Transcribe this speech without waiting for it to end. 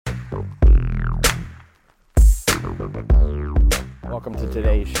Welcome to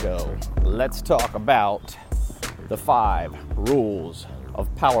today's show. Let's talk about the 5 rules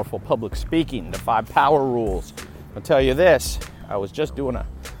of powerful public speaking, the 5 power rules. I'll tell you this, I was just doing a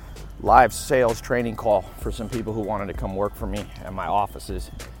live sales training call for some people who wanted to come work for me at my offices.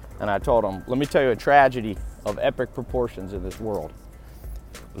 And I told them, let me tell you a tragedy of epic proportions in this world.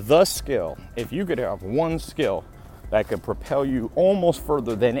 The skill, if you could have one skill that could propel you almost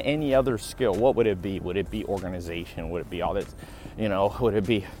further than any other skill, what would it be? Would it be organization? Would it be all this, would it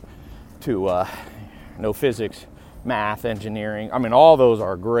be to know physics, math, engineering? I mean, all those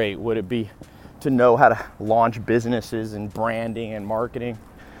are great. Would it be to know how to launch businesses and branding and marketing?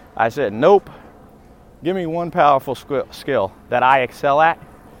 I said, nope. Give me one powerful skill that I excel at,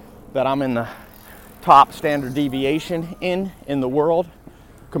 that I'm in the top standard deviation in the world.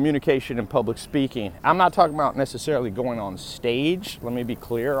 Communication and public speaking. I'm not talking about necessarily going on stage. Let me be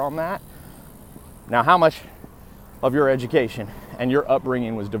clear on that. Now, how much of your education and your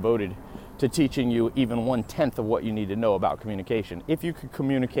upbringing was devoted to teaching you even 1/10 of what you need to know about communication? If you can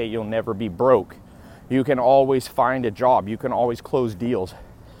communicate, you'll never be broke. You can always find a job. You can always close deals.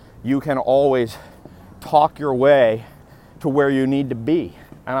 You can always talk your way to where you need to be.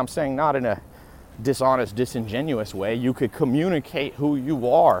 And I'm saying not in a dishonest, disingenuous way. You could communicate who you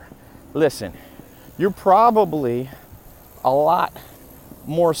are. Listen, you're probably a lot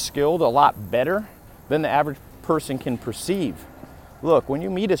more skilled, a lot better than the average person can perceive. Look, when you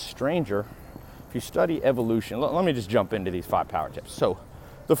meet a stranger, if you study evolution, let me just jump into these 5 power tips. So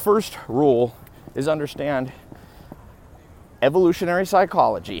the first rule is understand evolutionary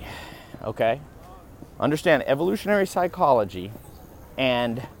psychology, okay? Understand evolutionary psychology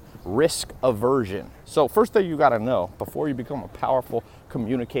and risk-aversion. So first thing you got to know before you become a powerful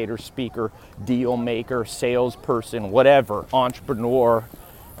communicator, speaker, deal maker, salesperson, whatever, entrepreneur,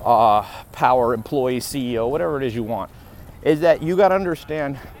 power employee, CEO, whatever it is you want, is that you got to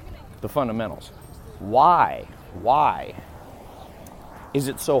understand the fundamentals. Why is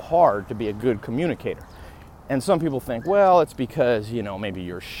it so hard to be a good communicator? And some people think, well, it's because, maybe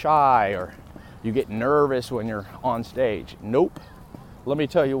you're shy or you get nervous when you're on stage. Nope. Let me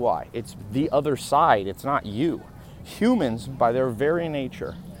tell you why. It's the other side. It's not you. Humans, by their very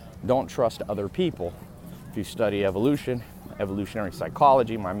nature, don't trust other people. If you study evolutionary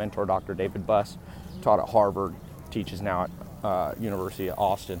psychology, my mentor, Dr. David Buss, taught at Harvard, teaches now at University of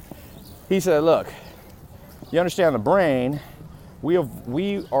Austin. He said, look, you understand the brain, we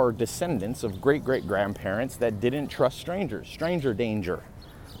are descendants of great-great-grandparents that didn't trust strangers, stranger danger,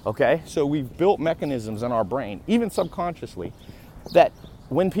 okay? So we've built mechanisms in our brain, even subconsciously, that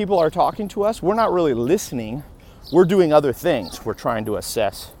when people are talking to us, we're not really listening, we're doing other things. We're trying to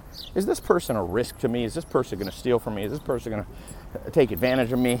assess, is this person a risk to me? Is this person gonna steal from me? Is this person gonna take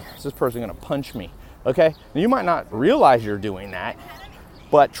advantage of me? Is this person gonna punch me? Okay, now, you might not realize you're doing that,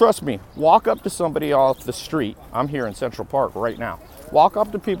 but trust me, walk up to somebody off the street. I'm here in Central Park right now. Walk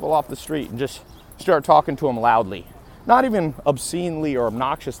up to people off the street and just start talking to them loudly. Not even obscenely or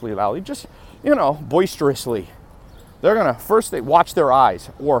obnoxiously loudly, just, boisterously. They're gonna, first they watch their eyes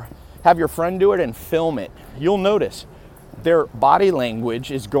or have your friend do it and film it. You'll notice their body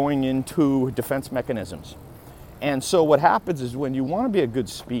language is going into defense mechanisms. And so what happens is when you wanna be a good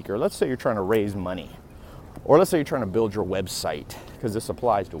speaker, let's say you're trying to raise money, or let's say you're trying to build your website, because this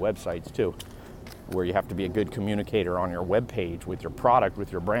applies to websites too, where you have to be a good communicator on your web page with your product,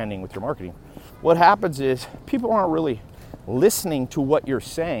 with your branding, with your marketing. What happens is people aren't really listening to what you're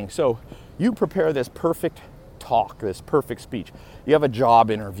saying. So you prepare this perfect talk, this perfect speech. You have a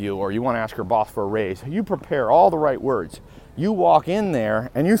job interview or you want to ask your boss for a raise. You prepare all the right words. You walk in there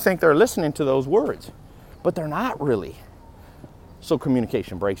and you think they're listening to those words, but they're not really. So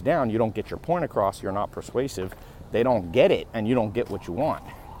communication breaks down. You don't get your point across. You're not persuasive. They don't get it and you don't get what you want.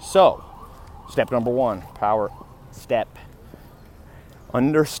 So step number 1, power step.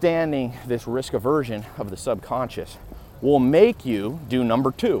 Understanding this risk aversion of the subconscious will make you do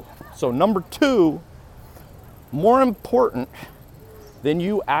number 2. So number 2, more important than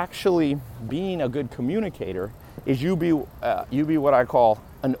you actually being a good communicator is you be what I call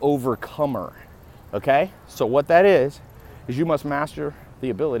an overcomer, okay? So what that is you must master the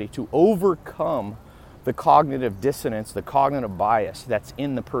ability to overcome the cognitive dissonance, the cognitive bias that's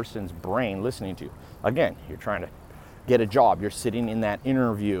in the person's brain listening to you. Again, you're trying to get a job, you're sitting in that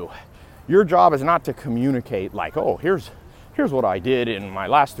interview. Your job is not to communicate like, oh, here's what I did in my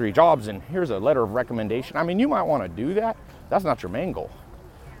last 3 jobs and here's a letter of recommendation. I mean, you might want to do that. That's not your main goal.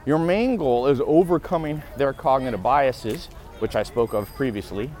 Your main goal is overcoming their cognitive biases, which I spoke of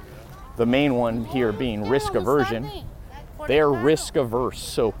previously. The main one here being risk aversion. They're risk averse.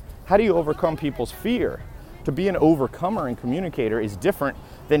 So How do you overcome people's fear? To be an overcomer and communicator is different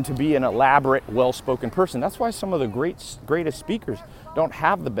than to be an elaborate, well-spoken person. That's why some of the greatest speakers don't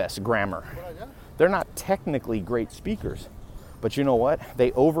have the best grammar. They're not technically great speakers. But you know what?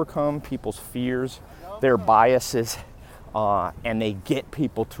 They overcome people's fears, their biases, and they get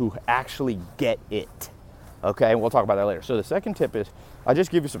people to actually get it. Okay, and we'll talk about that later. So the second tip is, I'll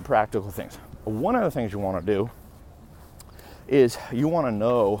just give you some practical things. One of the things you want to do is you want to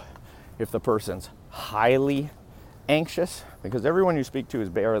know if the person's highly anxious, because everyone you speak to is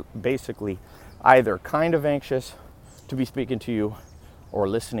basically either kind of anxious to be speaking to you or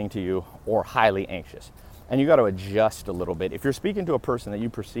listening to you, or highly anxious. And you got to adjust a little bit. If you're speaking to a person that you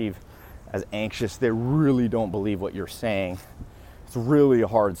perceive as anxious, they really don't believe what you're saying, it's really a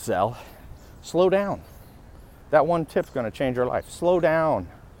hard sell. Slow down. That one tip's going to change your life. Slow down.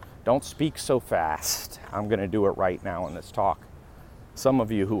 Don't speak so fast. I'm going to do it right now in this talk. Some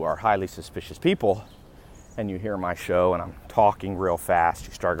of you who are highly suspicious people, and you hear my show and I'm talking real fast,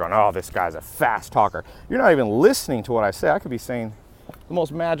 you start going, oh, this guy's a fast talker. You're not even listening to what I say. I could be saying the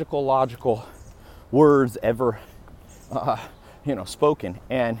most magical, logical words ever spoken,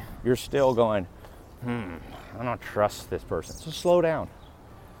 and you're still going, I don't trust this person. So slow down.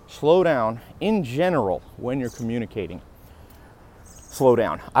 Slow down in general when you're communicating. Slow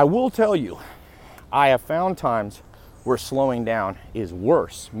down. I will tell you, I have found times where slowing down is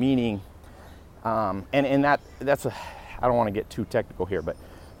worse, meaning, and that's a, I don't want to get too technical here, but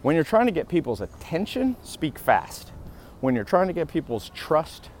when you're trying to get people's attention, speak fast. When you're trying to get people's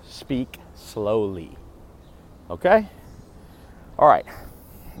trust, speak slowly. Okay? All right,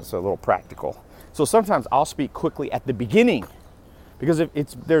 that's a little practical. So sometimes I'll speak quickly at the beginning, because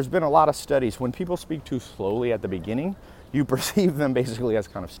there's been a lot of studies, when people speak too slowly at the beginning, you perceive them basically as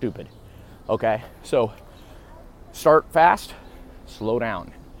kind of stupid. Okay? So start fast, slow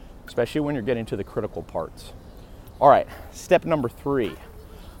down, especially when you're getting to the critical parts. All right, step number 3,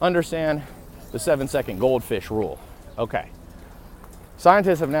 understand the 7-second goldfish rule. Okay,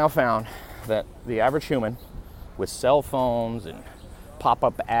 scientists have now found that the average human with cell phones and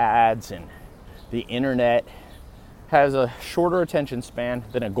pop-up ads and the internet has a shorter attention span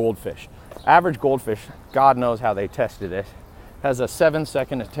than a goldfish. Average goldfish, God knows how they tested it, has a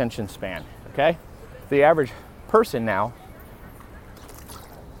 7-second attention span, okay? The average person now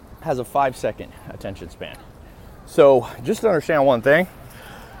has a 5-second attention span. So just to understand one thing,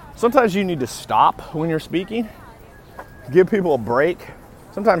 sometimes you need to stop when you're speaking, give people a break.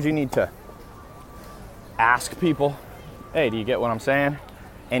 Sometimes you need to ask people, hey, do you get what I'm saying?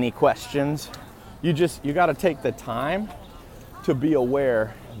 Any questions? You got to take the time to be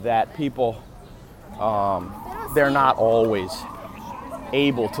aware that people, they're not always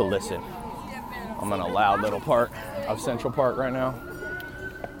able to listen. I'm in a loud little part of Central Park right now.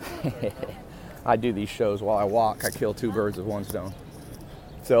 I do these shows while I walk. I kill 2 birds with 1 stone.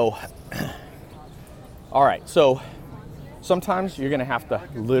 So, all right. So sometimes you're going to have to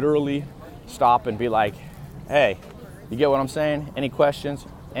literally stop and be like, hey, you get what I'm saying? Any questions?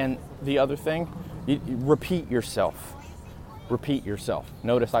 And the other thing, you repeat yourself. Repeat yourself.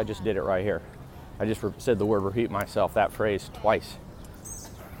 Notice I just did it right here. I just said the word repeat myself, that phrase twice.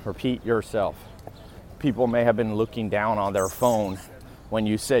 Repeat yourself. People may have been looking down on their phone when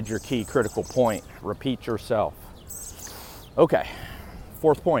you said your key critical point. Repeat yourself. Okay,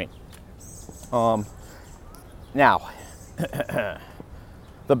 4th point. Now,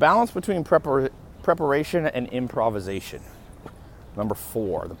 the balance between preparation and improvisation. Number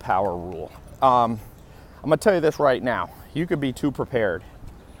 4, the power rule. I'm going to tell you this right now. You could be too prepared.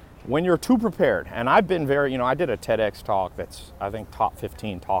 When you're too prepared, and I've been very, I did a TEDx talk that's, I think, top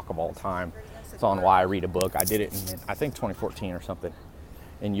 15 talk of all time. It's on why I read a book. I did it in, I think, 2014 or something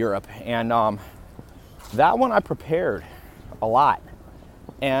in Europe. And that one I prepared a lot.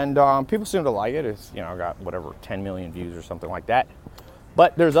 And people seem to like it. It's, got whatever, 10 million views or something like that.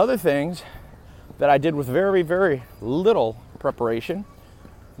 But there's other things that I did with very, very little preparation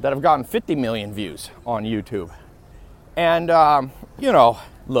that have gotten 50 million views on YouTube. And,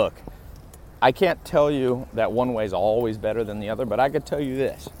 look, I can't tell you that one way is always better than the other, but I could tell you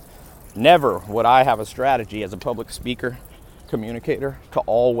this. Never would I have a strategy as a public speaker, communicator, to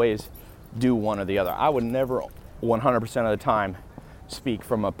always do one or the other. I would never 100% of the time speak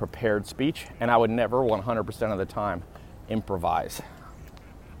from a prepared speech, and I would never 100% of the time improvise.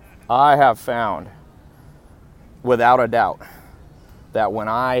 I have found, without a doubt, that when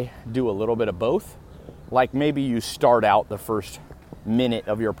I do a little bit of both, like maybe you start out the first minute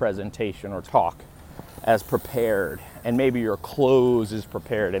of your presentation or talk as prepared, and maybe your close is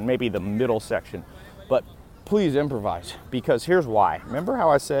prepared, and maybe the middle section, but please improvise, because here's why. Remember how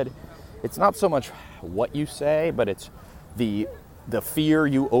I said It's not so much what you say, but it's the fear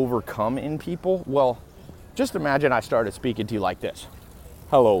you overcome in people. Well, just imagine I started speaking to you like this.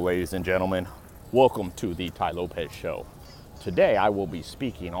 Hello, ladies and gentlemen. Welcome to the Tai Lopez Show. Today I will be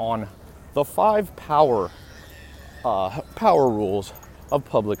speaking on the 5 power rules of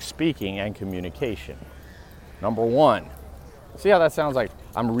public speaking and communication. Number 1. See how that sounds like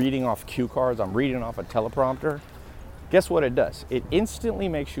I'm reading off cue cards, I'm reading off a teleprompter? Guess what it does? It instantly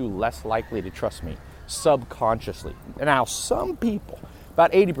makes you less likely to trust me, subconsciously. And now some people,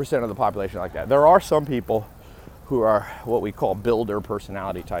 about 80% of the population are like that. There are some people who are what we call builder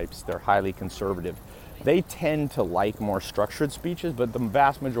personality types. They're highly conservative. They tend to like more structured speeches, but the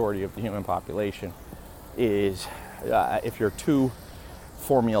vast majority of the human population is, if you're too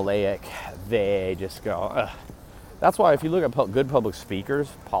formulaic, they just go, ugh. That's why if you look at good public speakers,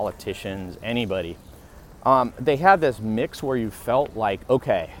 politicians, anybody, they have this mix where you felt like,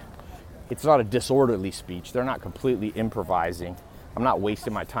 okay, it's not a disorderly speech. They're not completely improvising. I'm not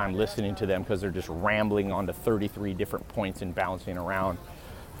wasting my time listening to them because they're just rambling onto 33 different points and bouncing around.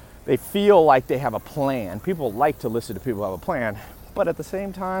 They feel like they have a plan. People like to listen to people who have a plan, but at the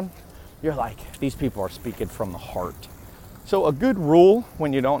same time, you're like, these people are speaking from the heart. So a good rule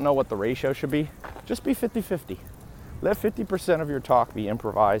when you don't know what the ratio should be, just be 50-50. Let 50% of your talk be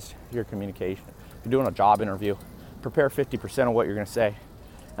improvised, your communication. If you're doing a job interview, prepare 50% of what you're going to say,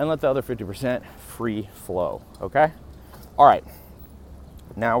 and let the other 50% free flow, okay? All right,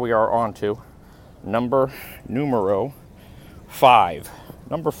 now we are on to numero 5.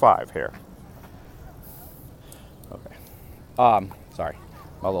 Number 5 here. Okay, sorry,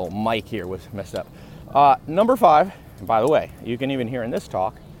 my little mic here was messed up. Number 5, and by the way, you can even hear in this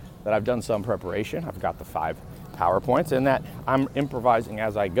talk that I've done some preparation. I've got the 5 PowerPoints and that I'm improvising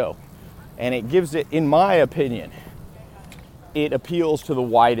as I go. And it gives it, in my opinion, it appeals to the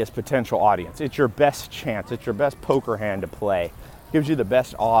widest potential audience. It's your best chance. It's your best poker hand to play. Gives you the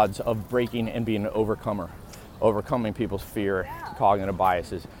best odds of breaking and being an overcomer, overcoming people's fear, cognitive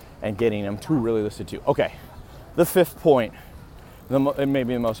biases, and getting them to really listen to you. Okay, the 5th point, and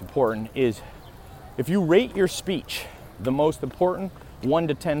maybe the most important, is if you rate your speech, the most important 1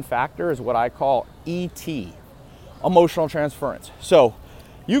 to 10 factor is what I call ET, emotional transference. So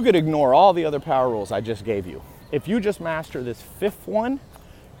you could ignore all the other power rules I just gave you. If you just master this 5th one,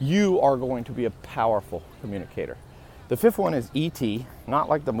 you are going to be a powerful communicator. The 5th one is ET, not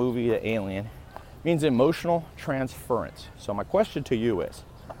like the movie The Alien. It means emotional transference. So my question to you is,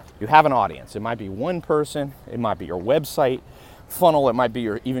 you have an audience. It might be one person. It might be your website funnel. It might be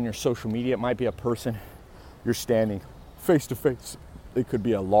even your social media. It might be a person you're standing face to face. It could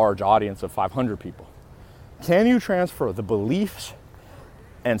be a large audience of 500 people. Can you transfer the beliefs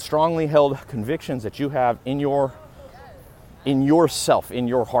and strongly held convictions that you have in yourself, in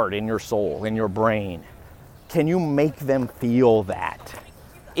your heart, in your soul, in your brain? Can you make them feel that?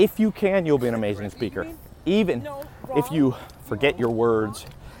 If you can, you'll be an amazing speaker. Even if you forget your words,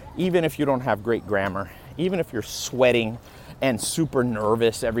 even if you don't have great grammar, even if you're sweating and super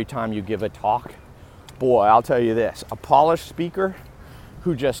nervous every time you give a talk, boy, I'll tell you this, a polished speaker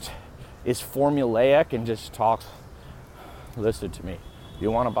who just is formulaic and just talks, listen to me. You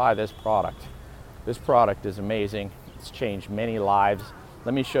want to buy this product. This product is amazing. It's changed many lives.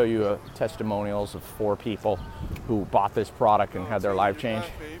 Let me show you testimonials of 4 people who bought this product and had their life changed.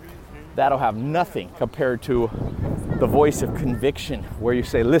 That'll have nothing compared to the voice of conviction where you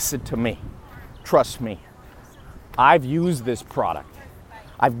say, listen to me, trust me. I've used this product.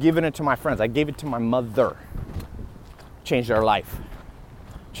 I've given it to my friends. I gave it to my mother. Changed our life.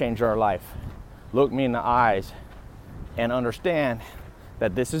 Changed our life. Look me in the eyes and understand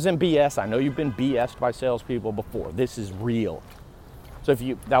that this isn't BS. I know you've been BS'd by salespeople before. This is real. So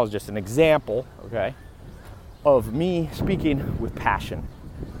that was just an example, okay, of me speaking with passion,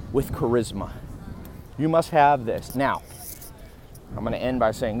 with charisma. You must have this. Now, I'm going to end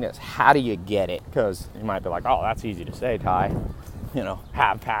by saying this. How do you get it? Because you might be like, oh, that's easy to say, Tai. You know,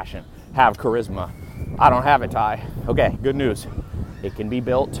 have passion, have charisma. I don't have it, Tai. Okay, good news. It can be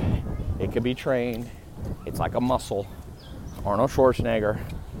built. It can be trained. It's like a muscle. Arnold Schwarzenegger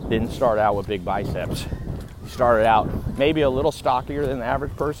didn't start out with big biceps. He started out maybe a little stockier than the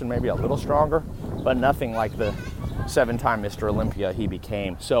average person, maybe a little stronger, but nothing like the 7-time Mr. Olympia he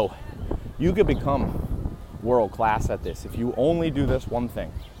became. So you could become world class at this if you only do this one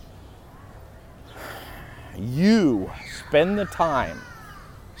thing. You spend the time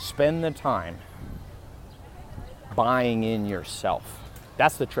buying in yourself.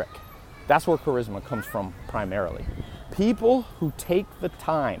 That's the trick. That's where charisma comes from primarily. People who take the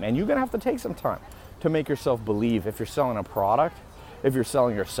time, and you're gonna have to take some time to make yourself believe if you're selling a product, If you're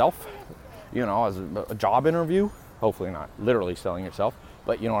selling yourself, you know, as a job interview, hopefully not literally selling yourself,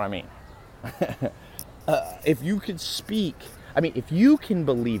 but you know what I mean. If you could speak, I mean, if you can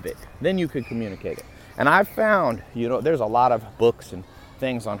believe it, then you could communicate it. And I've found, you know, there's a lot of books and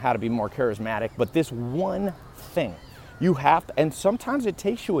things on how to be more charismatic, but this one thing, you have to, and sometimes it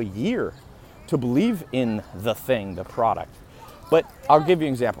takes you a year to believe in the thing, the product. But I'll give you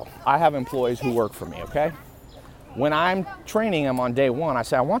an example. I have employees who work for me, okay? When I'm training them on day one, I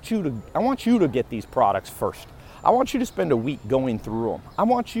say, I want you to get these products first. I want you to spend a week going through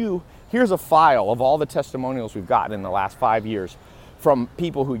them. Here's a file of all the testimonials we've gotten in the last 5 years from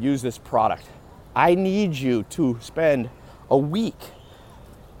people who use this product. I need you to spend a week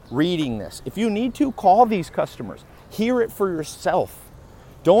reading this. If you need to, call these customers. Hear it for yourself.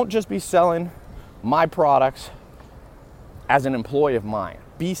 Don't just be selling my products as an employee of mine.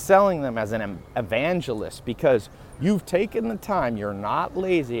 Be selling them as an evangelist, because you've taken the time, you're not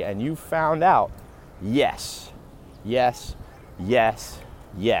lazy, and you found out, yes, yes, yes,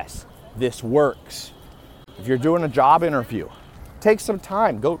 yes, this works. If you're doing a job interview, take some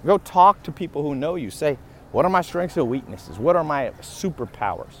time. Go talk to people who know you. Say, what are my strengths and weaknesses? What are my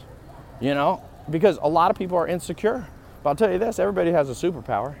superpowers? You know, because a lot of people are insecure. But I'll tell you this, everybody has a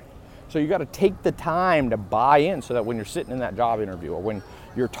superpower. So you got to take the time to buy in, so that when you're sitting in that job interview, or when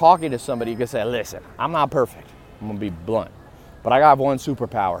you're talking to somebody, you can say, listen, I'm not perfect. I'm going to be blunt. But I got one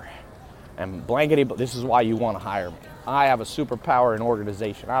superpower. And blankety, this is why you want to hire me. I have a superpower in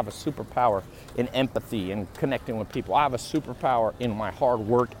organization. I have a superpower in empathy and connecting with people. I have a superpower in my hard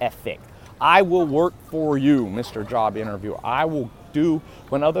work ethic. I will work for you, Mr. Job Interviewer. I will do,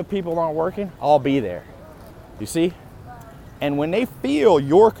 when other people aren't working, I'll be there. You see? And when they feel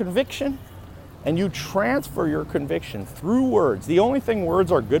your conviction, and you transfer your conviction through words, the only thing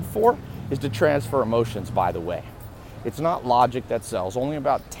words are good for is to transfer emotions, by the way. It's not logic that sells. Only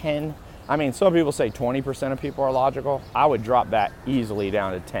about 10, I mean, some people say 20% of people are logical. I would drop that easily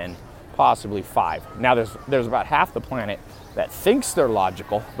down to 10, possibly 5. Now there's about half the planet that thinks they're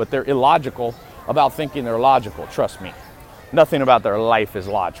logical, but they're illogical about thinking they're logical. Trust me, nothing about their life is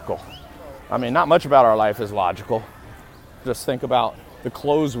logical. I mean, not much about our life is logical. Just think about the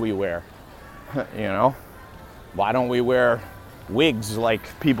clothes we wear. You know, why don't we wear wigs like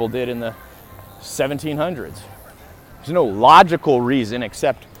people did in the 1700s? There's no logical reason,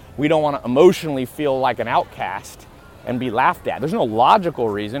 except we don't want to emotionally feel like an outcast and be laughed at. There's no logical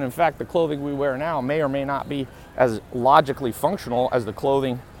reason. In fact, the clothing we wear now may or may not be as logically functional as the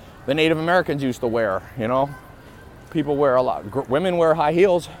clothing the Native Americans used to wear. You know, people wear a lot, women wear high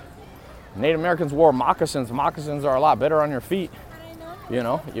heels. Native Americans wore moccasins. Moccasins are a lot better on your feet. You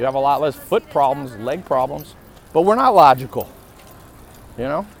know, you have a lot less foot problems, leg problems, but we're not logical. You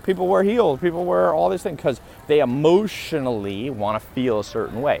know, people wear heels, people wear all these things because they emotionally want to feel a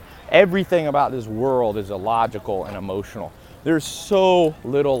certain way. Everything about this world is illogical and emotional. There's so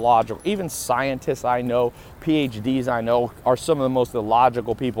little logical. Even scientists I know, PhDs I know, are some of the most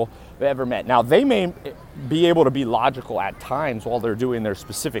illogical people I've ever met. Now, they may be able to be logical at times while they're doing their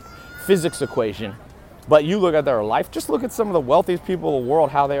specific physics equation, but you look at their life, just look at some of the wealthiest people in the world,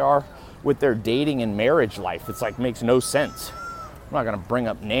 how they are with their dating and marriage life. It's like, makes no sense. I'm not going to bring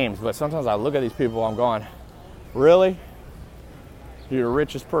up names, but sometimes I look at these people, I'm going, really? You're the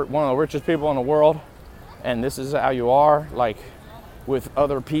richest one of the richest people in the world, and this is how you are, like, with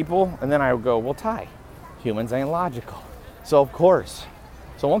other people? And then I would go, well, Tai, humans ain't logical. So, of course.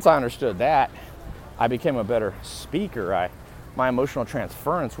 So once I understood that, I became a better speaker. My emotional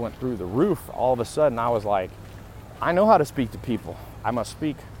transference went through the roof. All of a sudden, I was like, I know how to speak to people. I must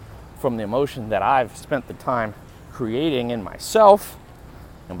speak from the emotion that I've spent the time creating in myself.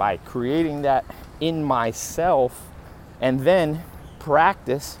 And by creating that in myself, and then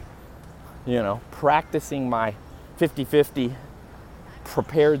practicing my 50-50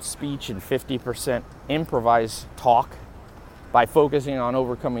 prepared speech and 50% improvised talk, by focusing on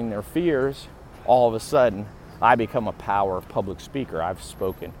overcoming their fears, all of a sudden, I become a power public speaker. I've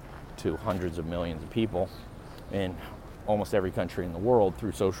spoken to hundreds of millions of people in almost every country in the world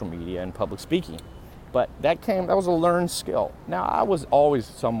through social media and public speaking. But that was a learned skill. Now, I was always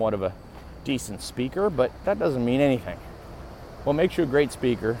somewhat of a decent speaker, but that doesn't mean anything. What makes you a great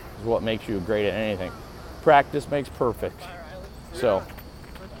speaker is what makes you great at anything. Practice makes perfect. So,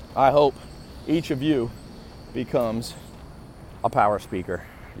 I hope each of you becomes a power speaker.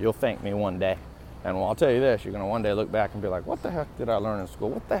 You'll thank me one day. And I'll tell you this, you're going to one day look back and be like, what the heck did I learn in school?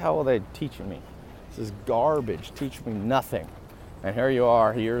 What the hell are they teaching me? This is garbage, teach me nothing. And here you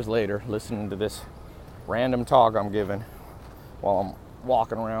are, years later, listening to this random talk I'm giving while I'm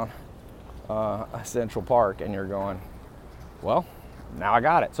walking around Central Park, and you're going, well, now I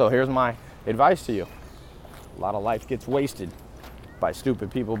got it. So here's my advice to you. A lot of life gets wasted by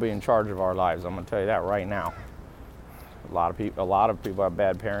stupid people being in charge of our lives. I'm gonna tell you that right now. A lot of people have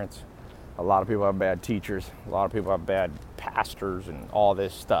bad parents. A lot of people have bad teachers. A lot of people have bad pastors and all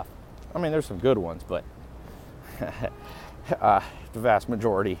this stuff. I mean, there's some good ones, but the vast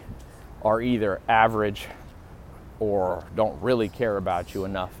majority are either average or don't really care about you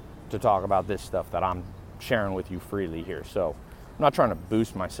enough to talk about this stuff that I'm sharing with you freely here. So I'm not trying to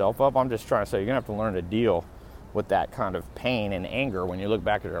boost myself up. I'm just trying to say you're gonna have to learn to deal with that kind of pain and anger when you look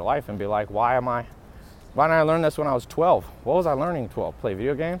back at your life and be like, why didn't I learn this when I was 12? What was I learning at 12? Play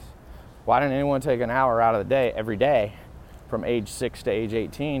video games? Why didn't anyone take an hour out of the day every day from age 6 to age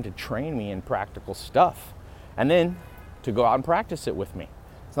 18 to train me in practical stuff and then to go out and practice it with me?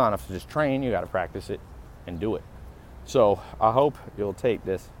 It's not enough to just train, you got to practice it and do it. So I hope you'll take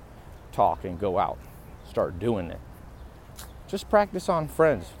this talk and go out, start doing it. Just practice on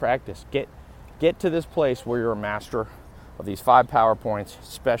friends, practice. Get to this place where you're a master of these 5 power points,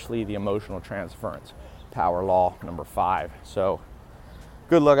 especially the emotional transference, power law number 5. So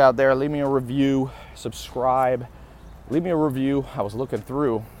good luck out there. Leave me a review, subscribe. Leave me a review. I was looking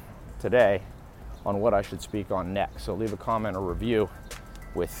through today on what I should speak on next. So leave a comment or review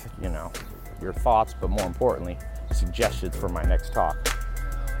with, your thoughts, but more importantly, suggestions for my next talk.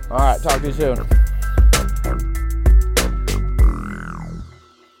 All right, talk to you soon.